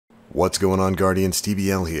What's going on, Guardians?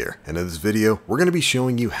 TBL here, and in this video we're going to be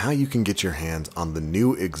showing you how you can get your hands on the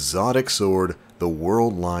new exotic sword, the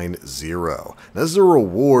Worldline Zero. Now, this is a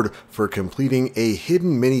reward for completing a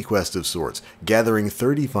hidden mini quest of sorts, gathering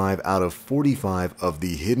 35 out of 45 of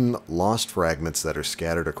the hidden Lost Fragments that are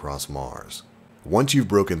scattered across Mars. Once you've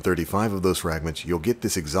broken 35 of those fragments, you'll get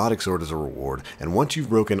this exotic sword as a reward, and once you've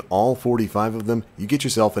broken all 45 of them, you get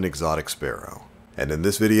yourself an exotic Sparrow. And in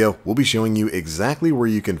this video, we'll be showing you exactly where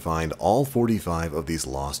you can find all 45 of these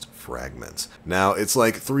lost fragments. Now, it's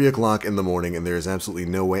like 3 o'clock in the morning and there is absolutely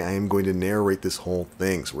no way I am going to narrate this whole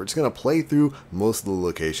thing. So we're just going to play through most of the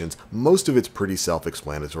locations. Most of it's pretty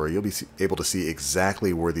self-explanatory. You'll be able to see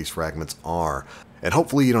exactly where these fragments are. And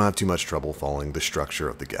hopefully you don't have too much trouble following the structure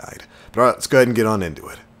of the guide. But alright, let's go ahead and get on into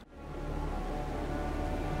it.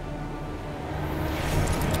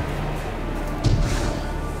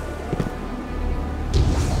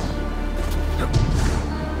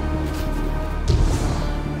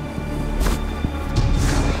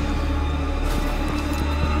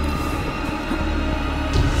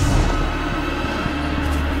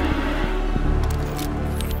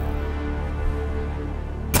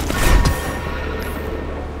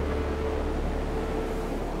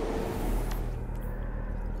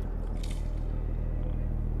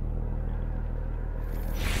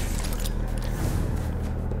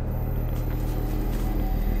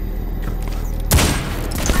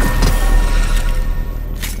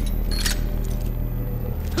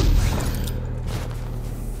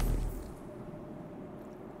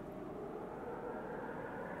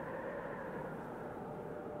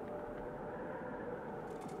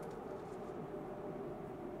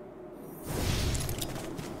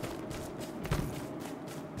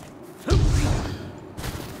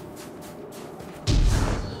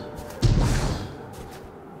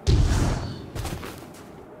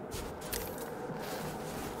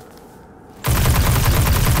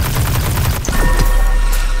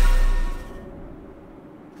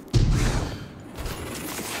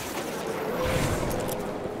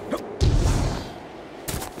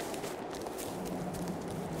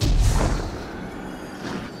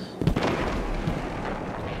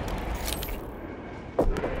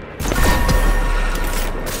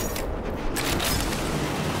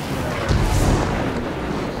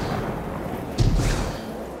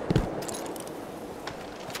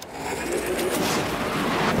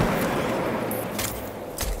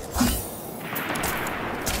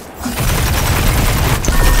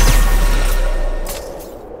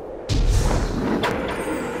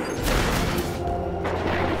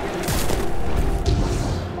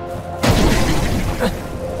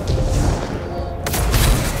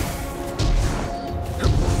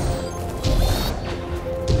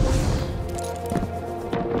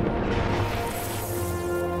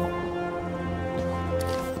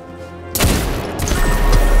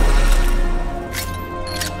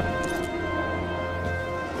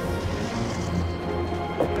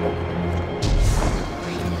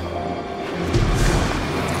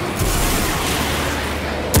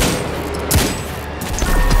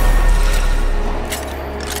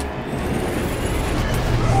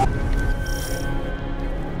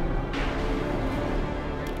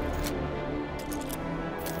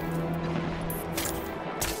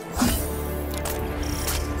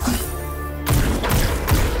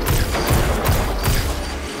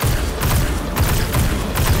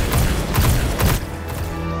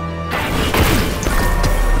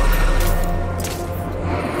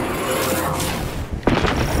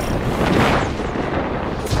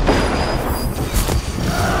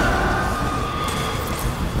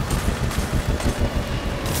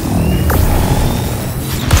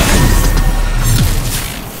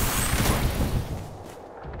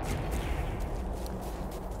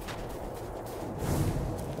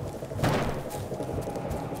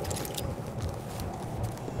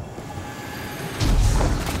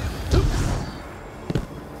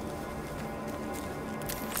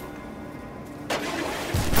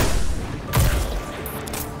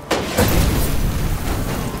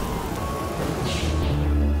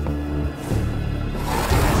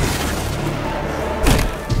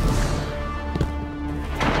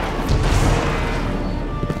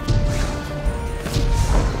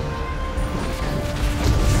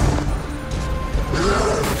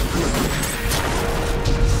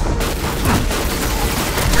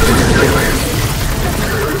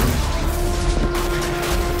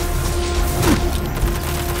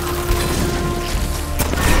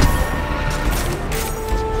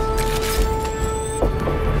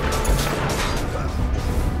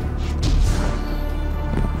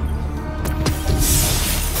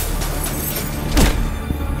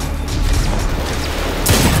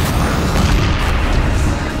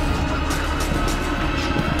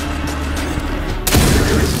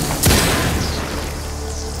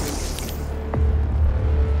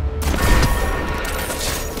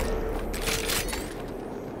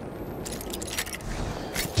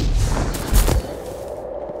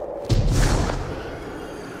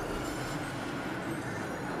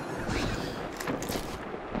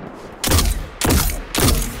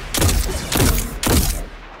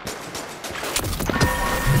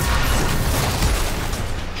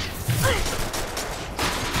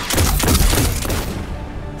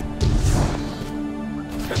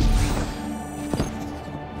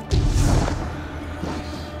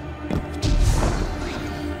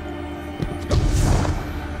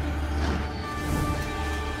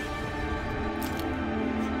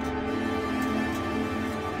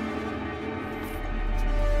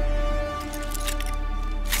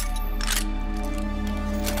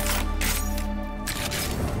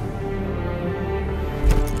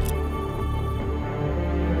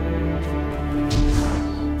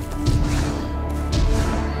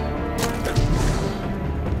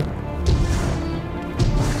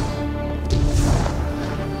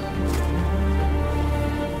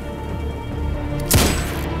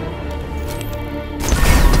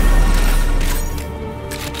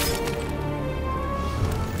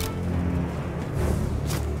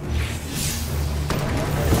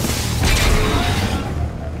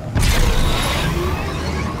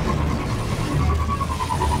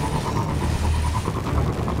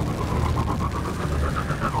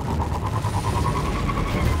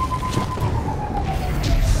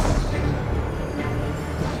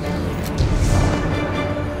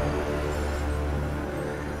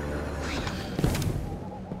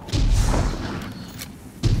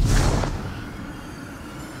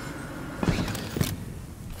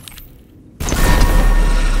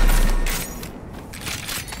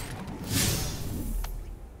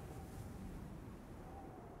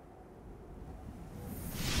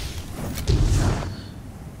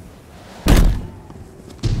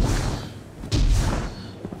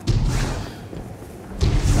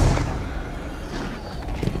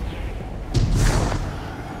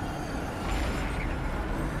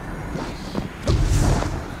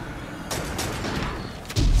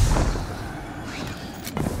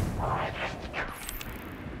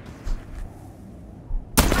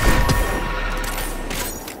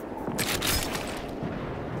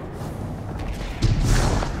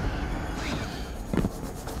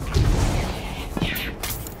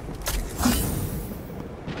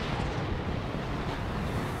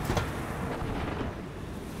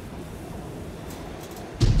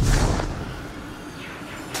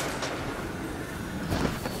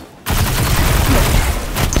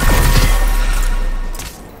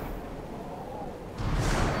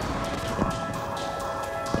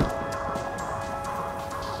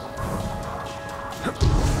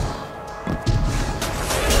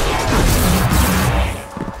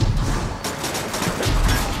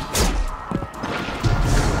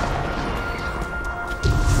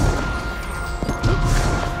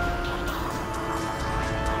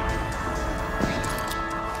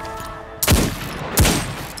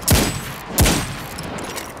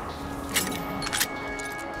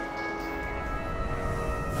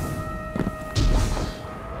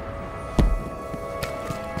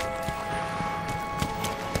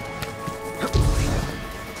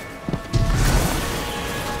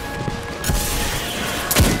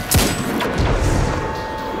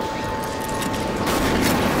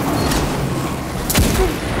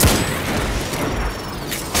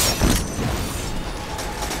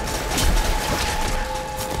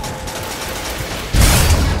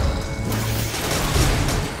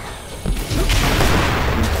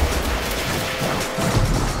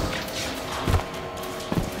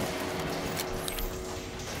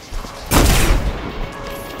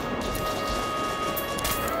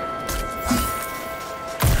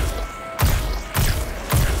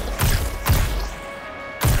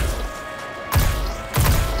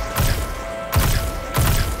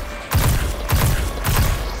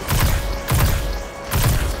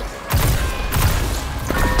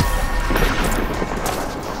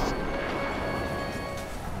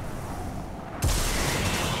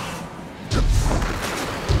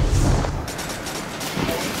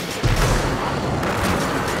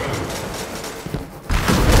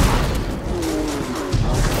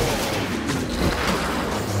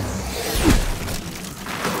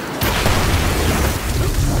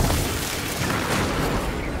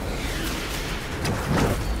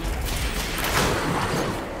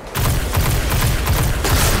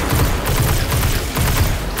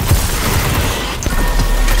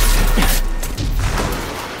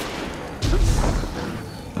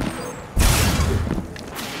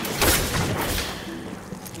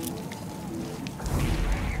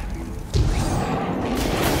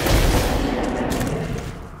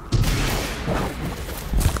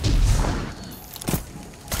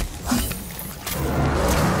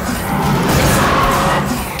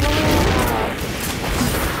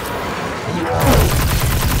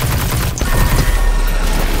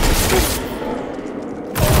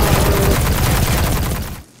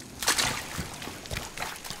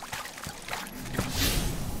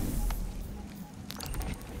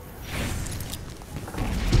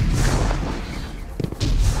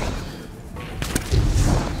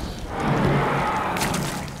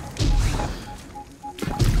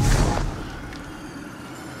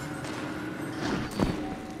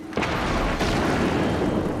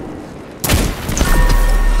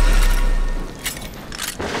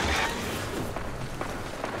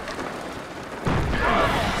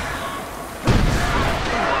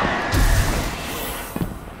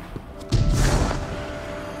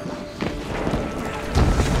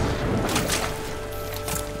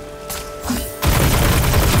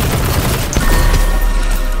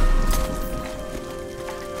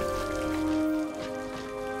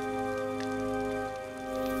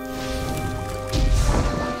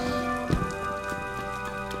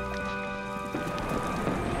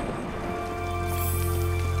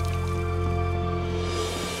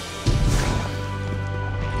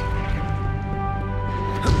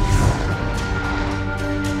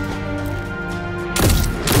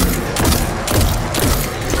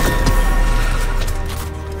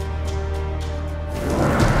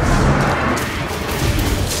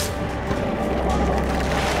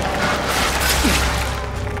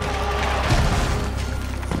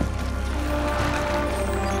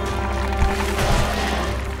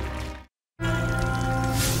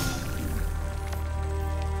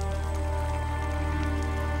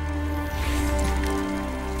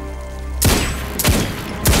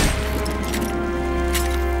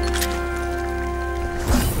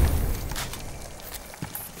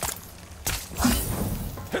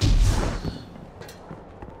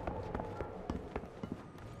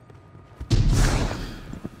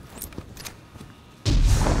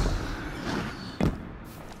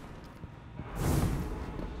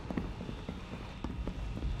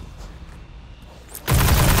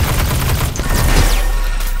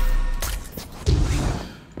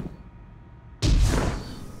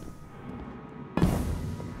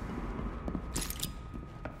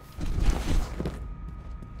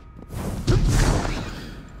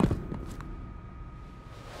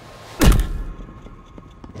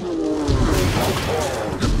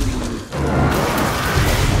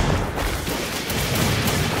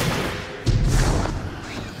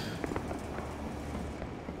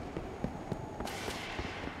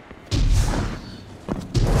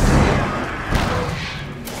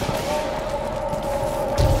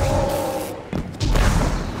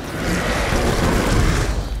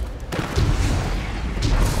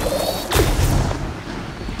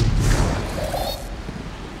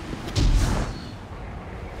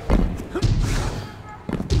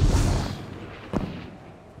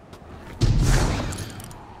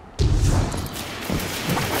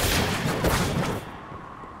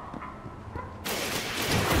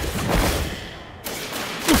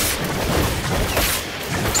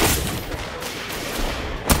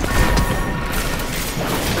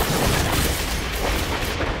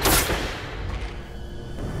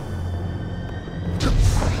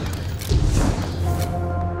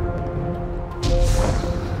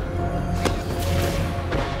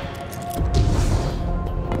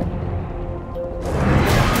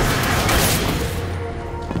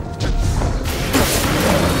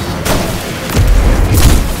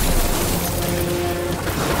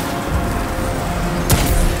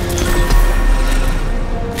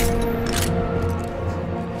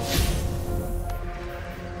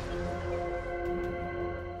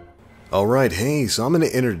 Alright, hey, so I'm going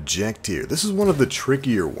to interject here. This is one of the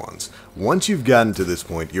trickier ones. Once you've gotten to this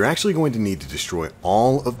point, you're actually going to need to destroy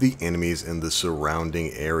all of the enemies in the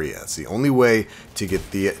surrounding area. It's the only way to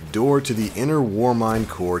get the door to the inner Warmind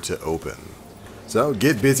core to open. So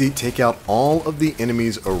get busy, take out all of the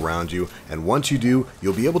enemies around you, and once you do,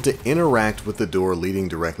 you'll be able to interact with the door leading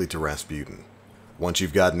directly to Rasputin. Once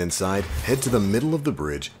you've gotten inside, head to the middle of the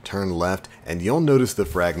bridge, turn left, and you'll notice the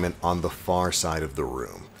fragment on the far side of the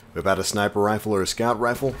room. Whip out a sniper rifle or a scout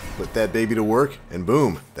rifle, put that baby to work, and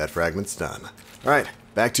boom, that fragment's done. Alright,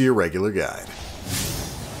 back to your regular guide.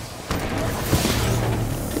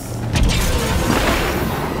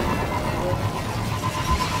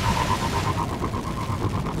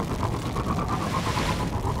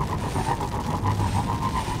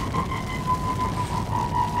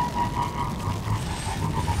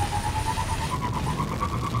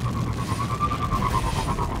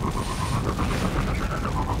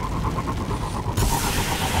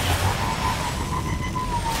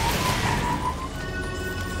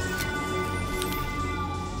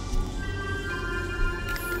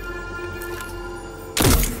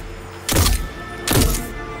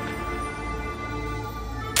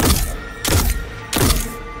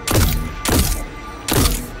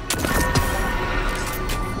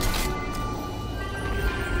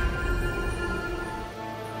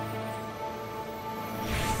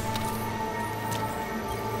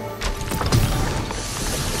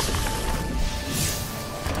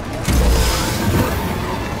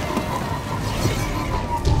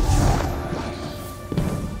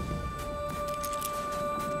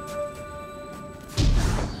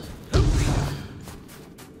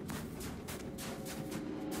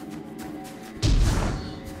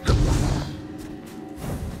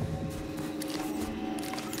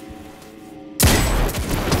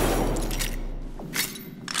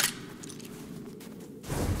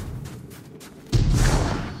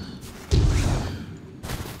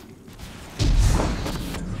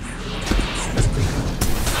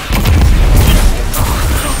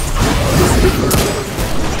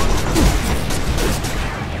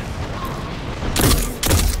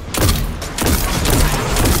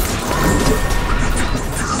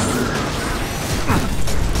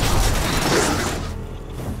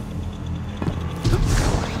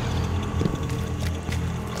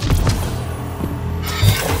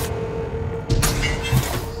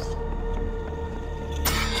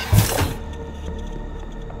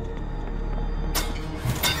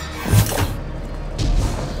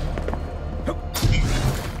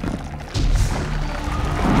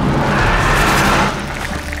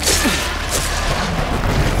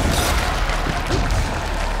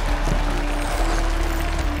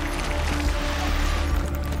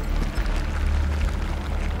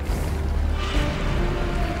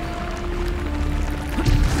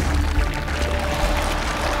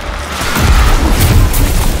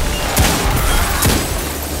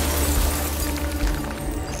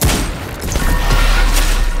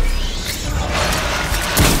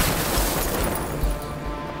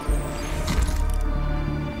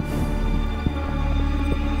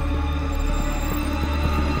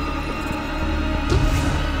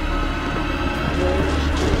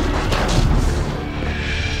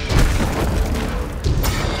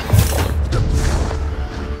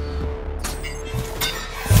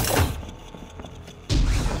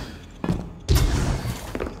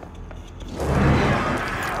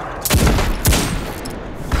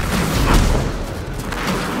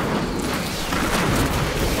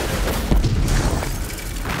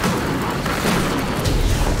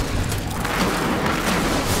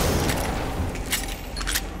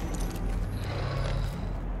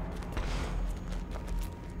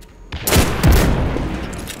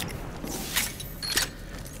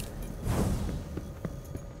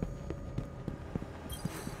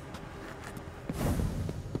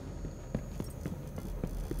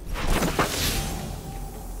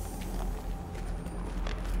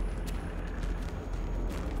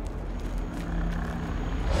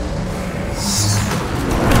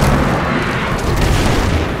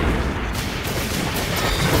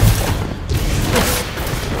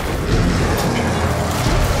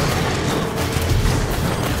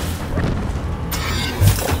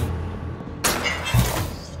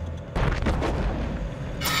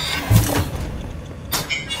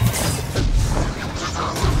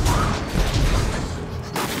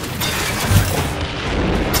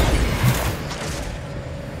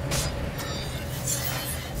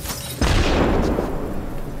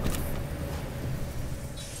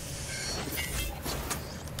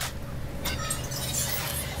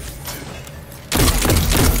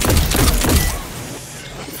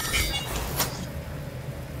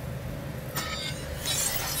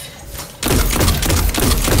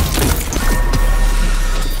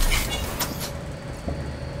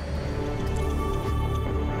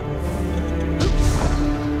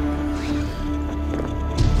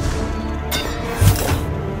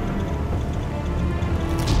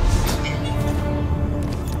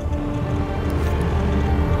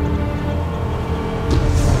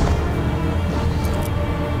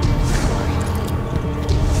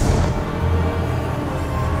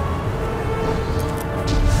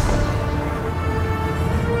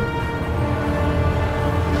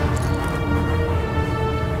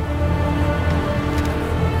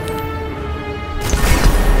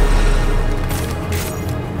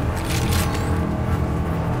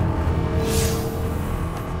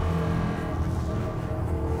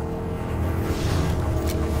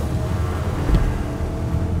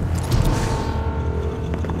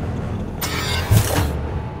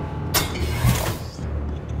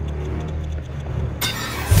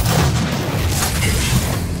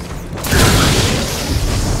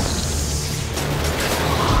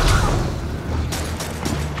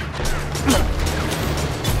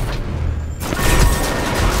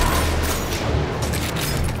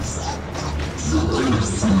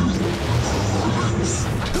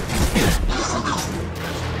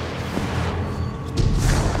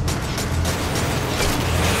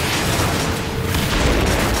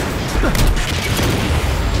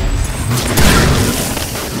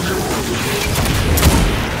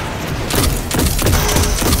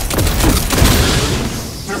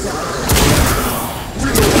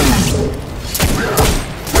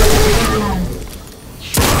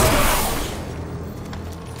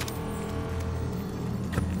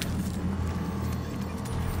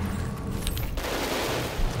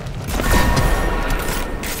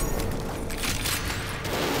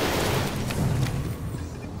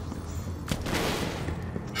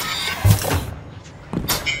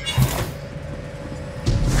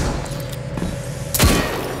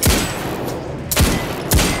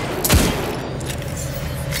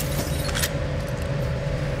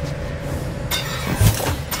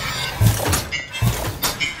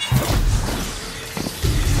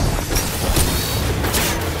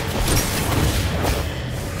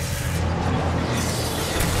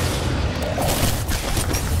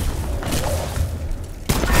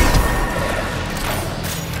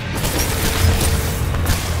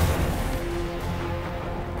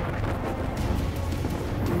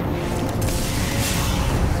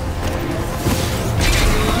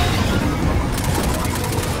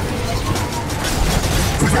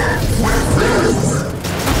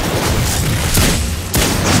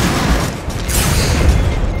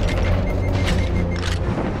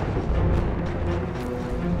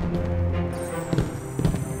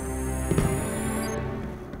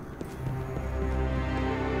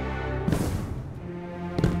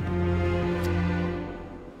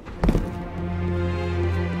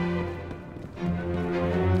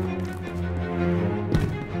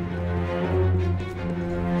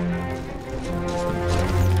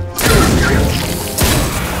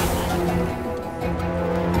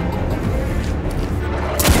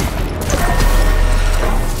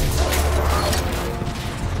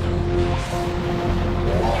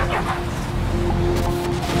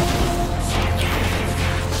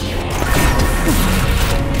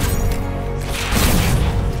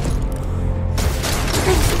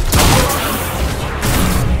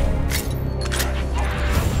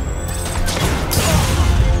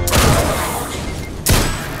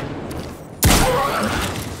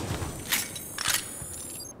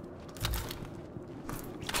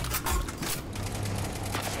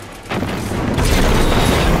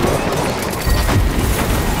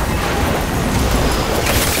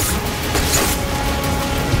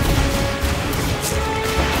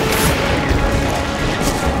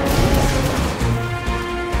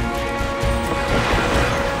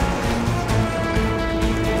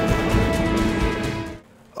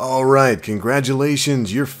 Alright,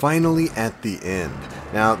 congratulations, you're finally at the end.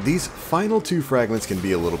 Now, these final 2 fragments can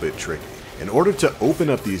be a little bit tricky. In order to open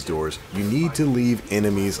up these doors, you need to leave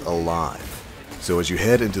enemies alive. So as you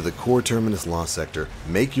head into the core terminus lost sector,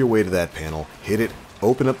 make your way to that panel, hit it,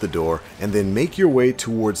 open up the door, and then make your way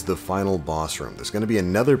towards the final boss room. There's going to be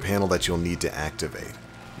another panel that you'll need to activate.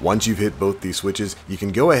 Once you've hit both these switches, you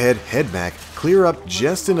can go ahead, head back, clear up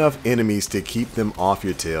just enough enemies to keep them off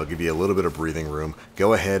your tail, give you a little bit of breathing room,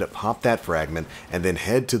 go ahead, pop that fragment, and then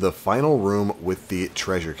head to the final room with the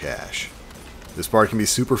treasure cache. This part can be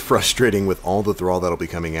super frustrating with all the thrall that'll be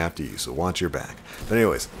coming after you, so watch your back. But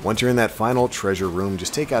anyways, once you're in that final treasure room,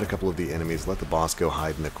 just take out a couple of the enemies, let the boss go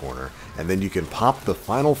hide in the corner, and then you can pop the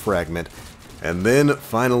final fragment. And then,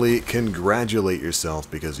 finally, congratulate yourself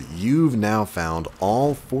because you've now found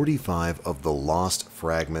all 45 of the Lost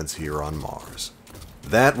Fragments here on Mars.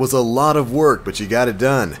 That was a lot of work, but you got it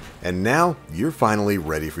done, and now you're finally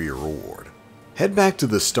ready for your reward. Head back to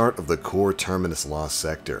the start of the core terminus lost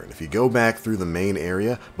sector, and if you go back through the main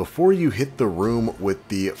area, before you hit the room with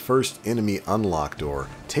the first enemy unlock door,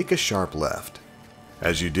 take a sharp left.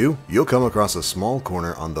 As you do, you'll come across a small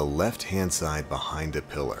corner on the left-hand side behind a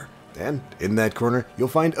pillar. And in that corner, you'll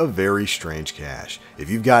find a very strange cache. If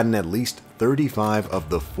you've gotten at least 35 of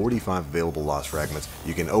the 45 available Lost Fragments,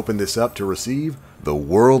 you can open this up to receive the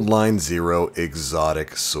Worldline Zero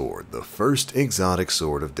exotic sword, the first exotic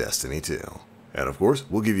sword of Destiny 2. And of course,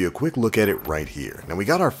 we'll give you a quick look at it right here. Now we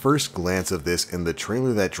got our first glance of this in the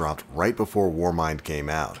trailer that dropped right before Warmind came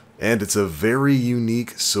out. And it's a very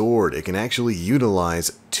unique sword. It can actually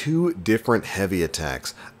utilize 2 different heavy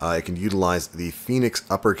attacks. It can utilize the Phoenix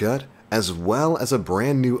Uppercut, as well as a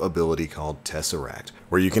brand new ability called Tesseract,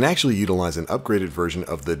 where you can actually utilize an upgraded version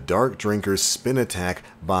of the Dark Drinker's spin attack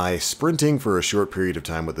by sprinting for a short period of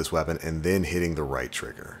time with this weapon and then hitting the right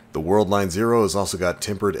trigger. The Worldline Zero has also got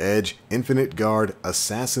Tempered Edge, Infinite Guard,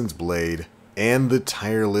 Assassin's Blade, and the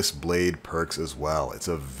Tireless Blade perks as well. It's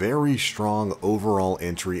a very strong overall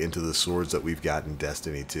entry into the swords that we've got in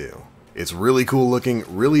Destiny 2. It's really cool looking,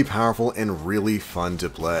 really powerful, and really fun to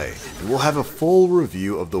play. And we'll have a full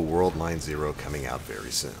review of the Worldline Zero coming out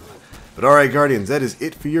very soon. But alright Guardians, that is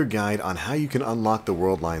it for your guide on how you can unlock the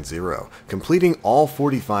Worldline Zero. Completing all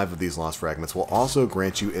 45 of these Lost Fragments will also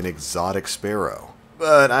grant you an exotic Sparrow.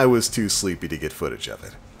 But I was too sleepy to get footage of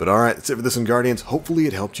it. But alright, that's it for this one, Guardians. Hopefully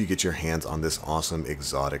it helped you get your hands on this awesome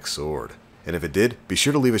exotic sword. And if it did, be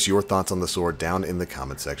sure to leave us your thoughts on the sword down in the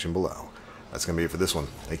comment section below. That's going to be it for this one.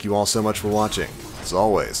 Thank you all so much for watching. As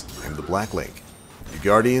always, I'm the Black Link. You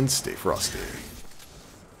Guardians, stay frosty.